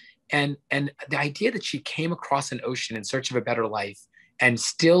wearing, and the idea that she came across an ocean in search of a better life and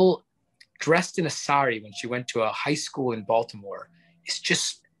still dressed in a sari when she went to a high school in Baltimore is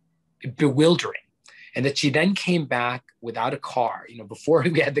just bewildering. And that she then came back without a car. You know, before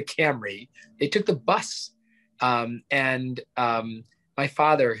we had the Camry, they took the bus. My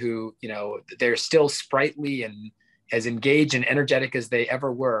father, who, you know, they're still sprightly and as engaged and energetic as they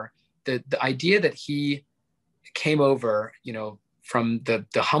ever were, the idea that he came over, you know, from the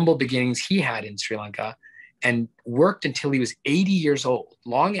humble beginnings he had in Sri Lanka and worked until he was 80 years old,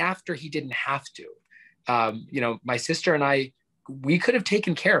 long after he didn't have to. You know, my sister and I, we could have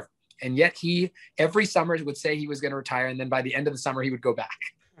taken care of him. And yet he, every summer, would say he was going to retire. And then by the end of the summer, he would go back.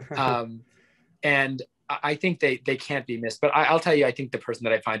 And I think they can't be missed. But I'll tell you, I think the person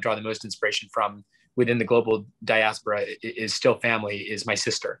that I draw the most inspiration from within the global diaspora is still family, is my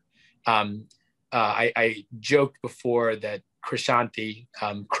sister. I joked before that Krishanti,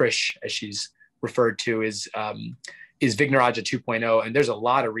 Krish, as she's referred to, is Vignarajah 2.0. And there's a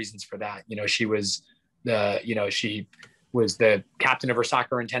lot of reasons for that. You know, she was she was the captain of her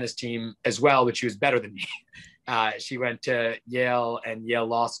soccer and tennis team as well, but she was better than me. She went to Yale and Yale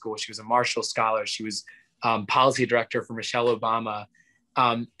Law School. She was a Marshall Scholar. She was policy director for Michelle Obama.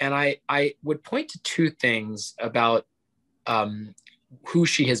 And I would point to two things about who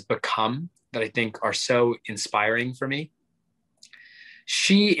she has become that I think are so inspiring for me.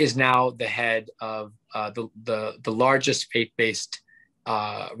 She is now the head of the largest faith-based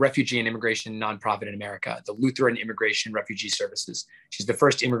refugee and immigration nonprofit in America, the Lutheran Immigration Refugee Services. She's the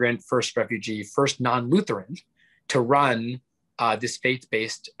first immigrant, first refugee, first non-Lutheran to run this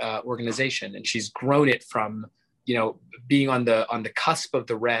faith-based organization. And she's grown it from, you know, being on the cusp of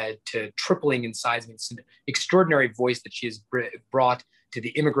the red to tripling in size. And it's an extraordinary voice that she has brought to the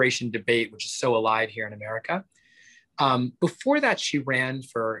immigration debate, which is so alive here in America. Before that, she ran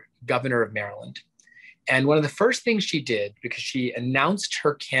for governor of Maryland. And one of the first things she did, because she announced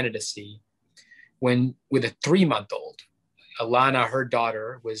her candidacy with a 3-month-old, Alana, her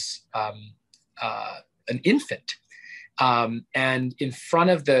daughter, was an infant. And in front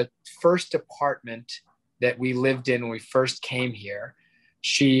of the first apartment that we lived in when we first came here,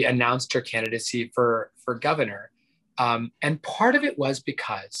 she announced her candidacy for governor. And part of it was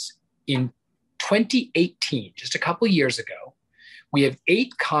because in 2018, just a couple of years ago, we have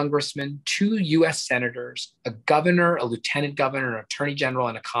 8 congressmen, 2 US senators, a governor, a lieutenant governor, an attorney general,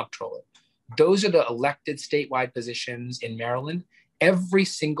 and a comptroller. Those are the elected statewide positions in Maryland. Every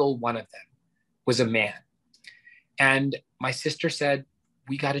single one of them was a man. And my sister said,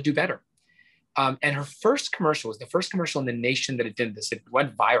 we got to do better. And her first commercial was the first commercial in the nation that it did this. It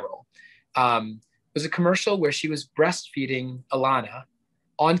went viral. It was a commercial where she was breastfeeding Alana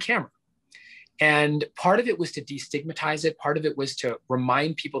on camera. And part of it was to destigmatize it. Part of it was to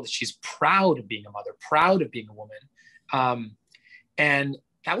remind people that she's proud of being a mother, proud of being a woman. And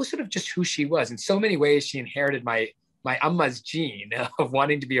that was sort of just who she was. In so many ways, she inherited my Amma's gene of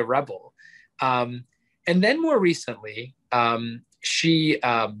wanting to be a rebel. And then more recently, she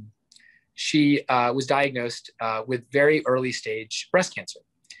was diagnosed with very early stage breast cancer.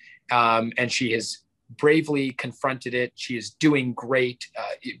 And she has bravely confronted it. She is doing great.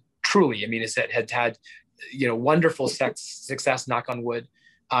 Truly, I mean, has had, you know, wonderful success, knock on wood,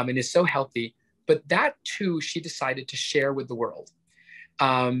 and is so healthy. But that too, she decided to share with the world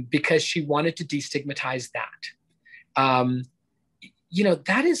because she wanted to destigmatize that. You know,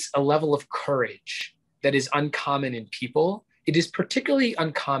 that is a level of courage that is uncommon in people. It is particularly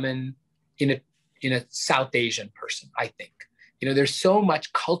uncommon in a South Asian person, I think. You know, there's so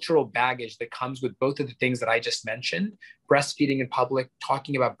much cultural baggage that comes with both of the things that I just mentioned, breastfeeding in public,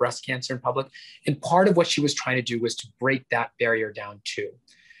 talking about breast cancer in public. And part of what she was trying to do was to break that barrier down too.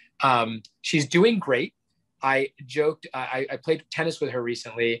 She's doing great. I joked, I played tennis with her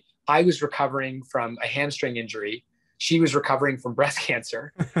recently. I was recovering from a hamstring injury. She was recovering from breast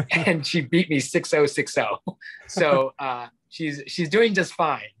cancer and she beat me 6-0, 6-0. So she's doing just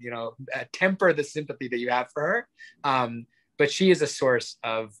fine, you know, temper the sympathy that you have for her. But she is a source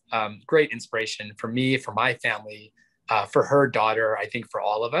of great inspiration for me, for my family, for her daughter, I think for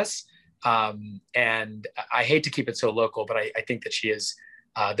all of us. And I hate to keep it so local, but I think that she is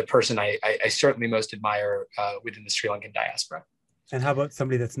the person I certainly most admire within the Sri Lankan diaspora. And how about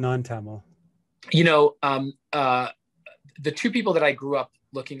somebody that's non-Tamil? You know, the two people that I grew up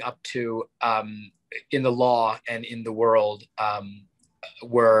looking up to in the law and in the world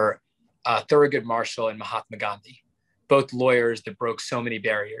were Thurgood Marshall and Mahatma Gandhi, both lawyers that broke so many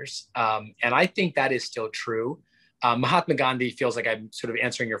barriers. And I think that is still true. Mahatma Gandhi feels like I'm sort of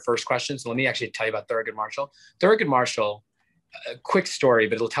answering your first question. So let me actually tell you about Thurgood Marshall. Thurgood Marshall, a quick story,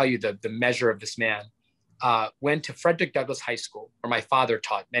 but it'll tell you the measure of this man, went to Frederick Douglass High School, where my father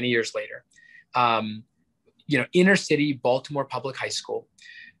taught many years later. Inner city Baltimore public high school.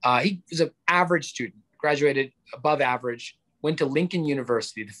 He was an average student, graduated above average, went to Lincoln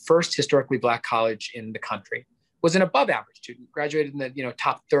University, the first historically Black college in the country, was an above average student, graduated in the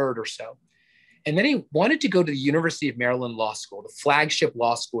top third or so. And then he wanted to go to the University of Maryland Law School, the flagship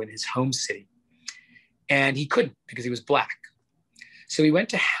law school in his home city. And he couldn't because he was Black. So he went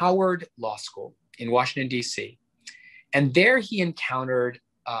to Howard Law School in Washington, D.C. And there he encountered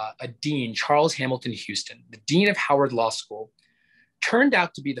a dean, Charles Hamilton Houston. The dean of Howard Law School turned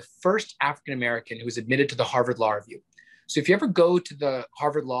out to be the first African-American who was admitted to the Harvard Law Review. So if you ever go to the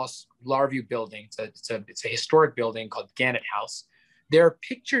Harvard Law Review building, it's a historic building called Gannett House. There are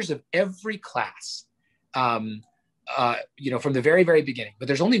pictures of every class, from the very, very beginning, but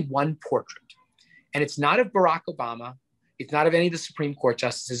there's only one portrait. And it's not of Barack Obama. It's not of any of the Supreme Court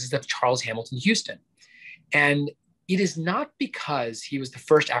justices. It's of Charles Hamilton Houston. And it is not because he was the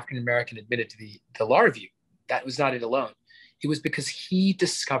first African-American admitted to the Law Review. That was not it alone. It was because he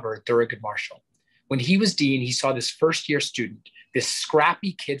discovered Thurgood Marshall. When he was dean, he saw this first-year student, this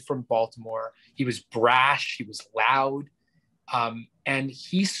scrappy kid from Baltimore. He was brash. He was loud. And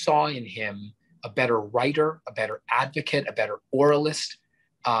he saw in him a better writer, a better advocate, a better oralist,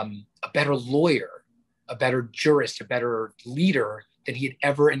 a better lawyer, a better jurist, a better leader than he had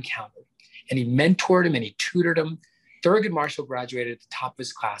ever encountered. And he mentored him and he tutored him. Thurgood Marshall graduated at the top of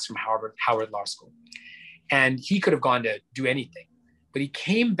his class from Howard Law School. And he could have gone to do anything, but he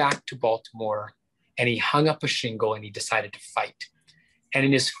came back to Baltimore and he hung up a shingle and he decided to fight. And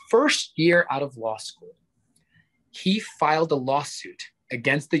in his first year out of law school, he filed a lawsuit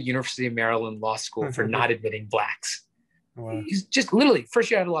against the University of Maryland Law School for not admitting Blacks. Wow. He's just literally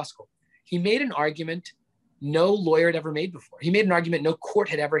first year out of law school. He made an argument no lawyer had ever made before. He made an argument no court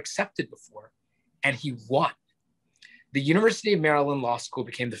had ever accepted before, and he won. The University of Maryland Law School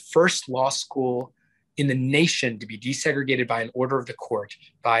became the first law school in the nation to be desegregated by an order of the court,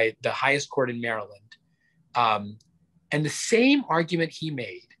 by the highest court in Maryland. And the same argument he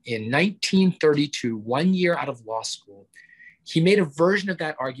made in 1932, 1 year out of law school, he made a version of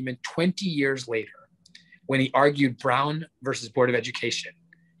that argument 20 years later when he argued Brown versus Board of Education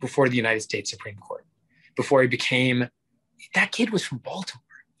before the United States Supreme Court, before he became, that kid was from Baltimore.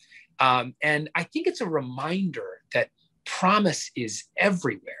 And I think it's a reminder that promise is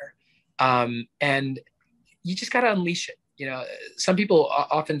everywhere. And you just got to unleash it. Some people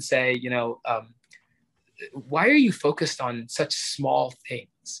often say, why are you focused on such small things?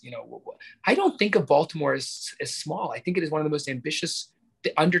 I don't think of Baltimore as small. I think it is one of the most ambitious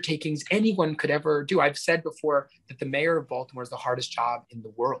undertakings anyone could ever do. I've said before that the mayor of Baltimore is the hardest job in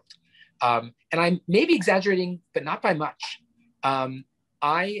the world. And I'm maybe exaggerating, but not by much. I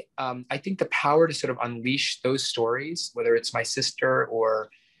think the power to sort of unleash those stories, whether it's my sister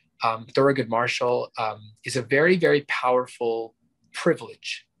or Thurgood Marshall, is a very, very powerful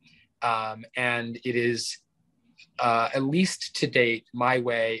privilege. And it is, at least to date, my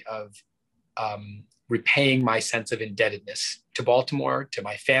way of repaying my sense of indebtedness to Baltimore, to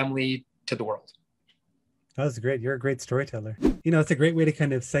my family, to the world. That was great. You're a great storyteller. It's a great way to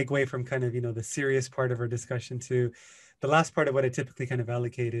kind of segue from kind of, the serious part of our discussion to the last part of what I typically kind of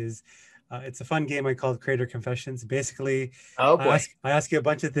allocate is, it's a fun game I call Creator Confessions. Basically, I ask you a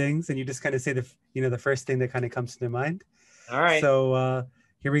bunch of things and you just kind of say the first thing that kind of comes to mind. All right. So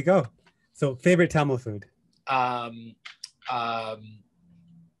here we go. So favorite Tamil food? Uppums.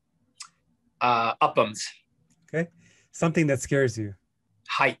 Okay. Something that scares you?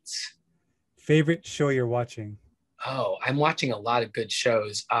 Heights. Favorite show you're watching? Oh, I'm watching a lot of good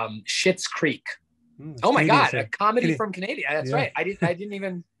shows. Schitt's Creek. Oh my God, a comedy from Canada. That's right. I didn't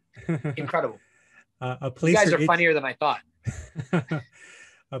even. Incredible. A place you guys are funnier than I thought.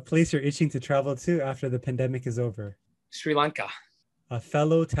 A place you're itching to travel to after the pandemic is over? Sri Lanka. A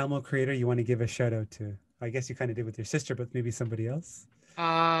fellow Tamil creator you want to give a shout out to? I guess you kind of did with your sister, but maybe somebody else.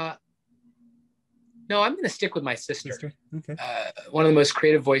 No, I'm going to stick with my sister. Okay. One of the most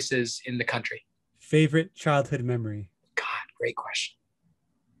creative voices in the country. Favorite childhood memory? God, great question.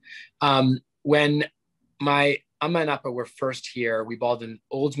 When my Amma and Appa were first here, we bought an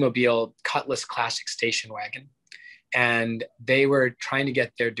Oldsmobile Cutlass Classic station wagon. And they were trying to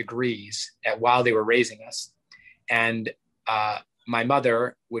get their degrees while they were raising us. And my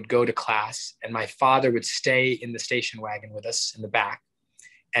mother would go to class and my father would stay in the station wagon with us in the back.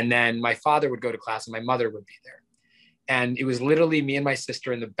 And then my father would go to class and my mother would be there. And it was literally me and my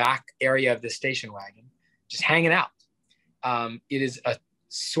sister in the back area of the station wagon just hanging out. It is a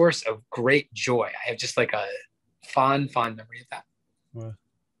source of great joy. I have just like a fond memory of that. Wow.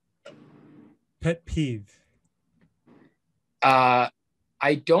 Pet peeve. I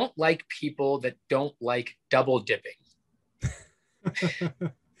don't like people that don't like double dipping.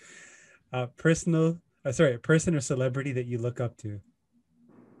 A person or celebrity that you look up to.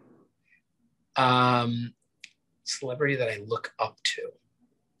 Celebrity that I look up to.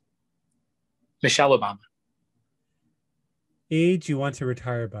 Michelle Obama. Age you want to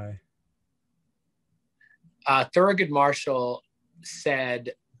retire by. Thurgood Marshall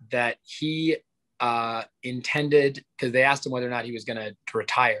said that he intended, because they asked him whether or not he was going to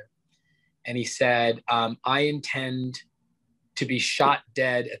retire. And he said, I intend to be shot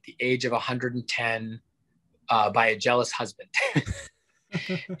dead at the age of 110 by a jealous husband.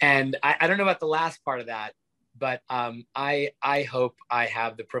 And I don't know about the last part of that, but I hope I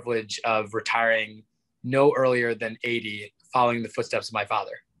have the privilege of retiring no earlier than 80, following the footsteps of my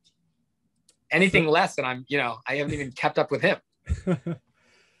father. Anything less than I haven't even kept up with him.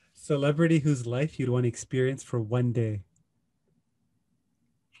 Celebrity whose life you'd want to experience for one day.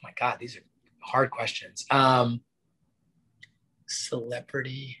 Oh my God, these are hard questions.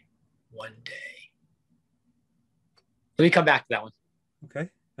 Celebrity one day. Let me come back to that one. Okay.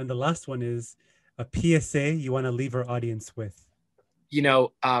 And the last one is a PSA you want to leave our audience with.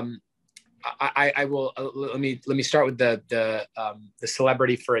 I will let me start with the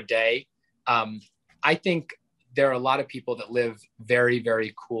celebrity for a day. I think there are a lot of people that live very,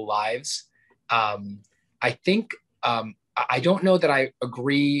 very cool lives. I think I don't know that I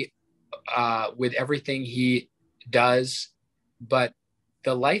agree with everything he does, but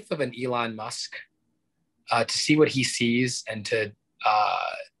the life of an Elon Musk, to see what he sees and to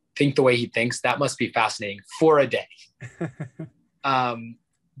think the way he thinks, that must be fascinating for a day.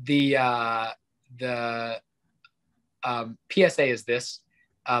 The PSA is this.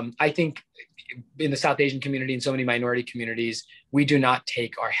 I think in the South Asian community and so many minority communities, we do not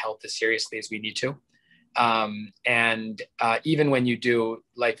take our health as seriously as we need to. And even when you do,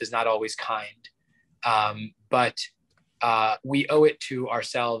 life is not always kind. But we owe it to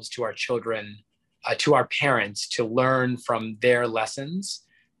ourselves, to our children, to our parents to learn from their lessons,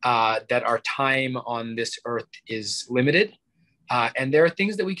 that our time on this earth is limited. And there are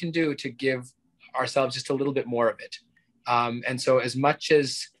things that we can do to give ourselves just a little bit more of it. And so as much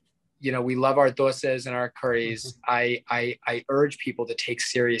as, we love our dosas and our curries, I urge people to take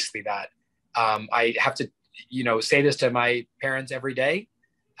seriously that. I have to, say this to my parents every day.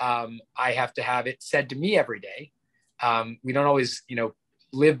 I have to have it said to me every day. We don't always,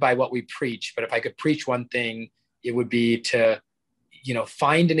 live by what we preach, but if I could preach one thing, it would be to,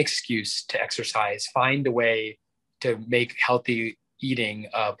 find an excuse to exercise, find a way to make healthy eating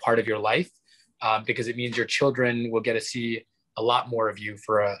part of your life, because it means your children will get to see a lot more of you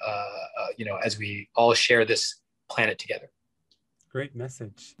for as we all share this planet together. Great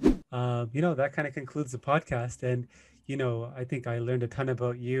message. That kind of concludes the podcast. And, I think I learned a ton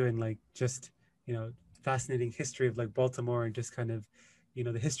about you and fascinating history of Baltimore and just kind of,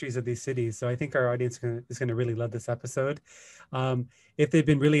 the histories of these cities. So I think our audience is going to really love this episode. If they've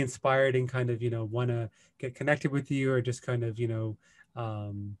been really inspired and kind of, want to get connected with you or just kind of,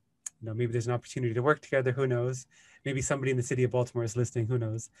 maybe there's an opportunity to work together, who knows? Maybe somebody in the city of Baltimore is listening, who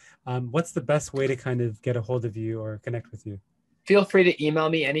knows? What's the best way to kind of get a hold of you or connect with you? Feel free to email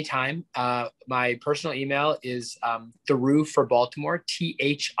me anytime. My personal email is Thiru for Baltimore,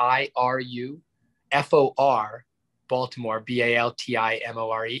 THIRUFOR Baltimore,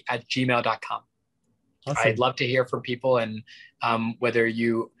 BALTIMORE @gmail.com. Awesome. I'd love to hear from people, and whether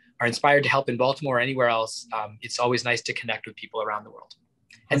you are inspired to help in Baltimore or anywhere else, it's always nice to connect with people around the world.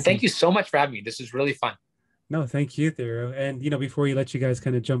 And Awesome. Thank you so much for having me. This is really fun. No, thank you, Thiru. And, before we let you guys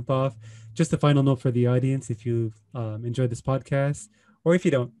kind of jump off, just a final note for the audience. If you enjoyed this podcast, or if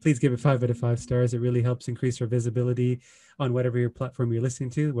you don't, please give it 5 out of 5 stars. It really helps increase our visibility on whatever your platform you're listening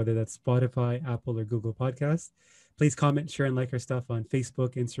to, whether that's Spotify, Apple, or Google Podcasts. Please comment, share, and like our stuff on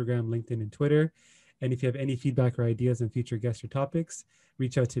Facebook, Instagram, LinkedIn, and Twitter. And if you have any feedback or ideas on future guests or topics,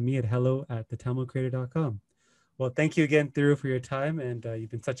 reach out to me at hello@thetamilcreator.com. Well, thank you again, Thiru, for your time. And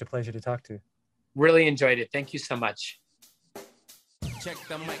you've been such a pleasure to talk to. Really enjoyed it. Thank you so much. Check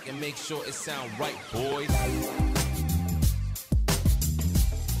the mic and make sure it sound right, boys.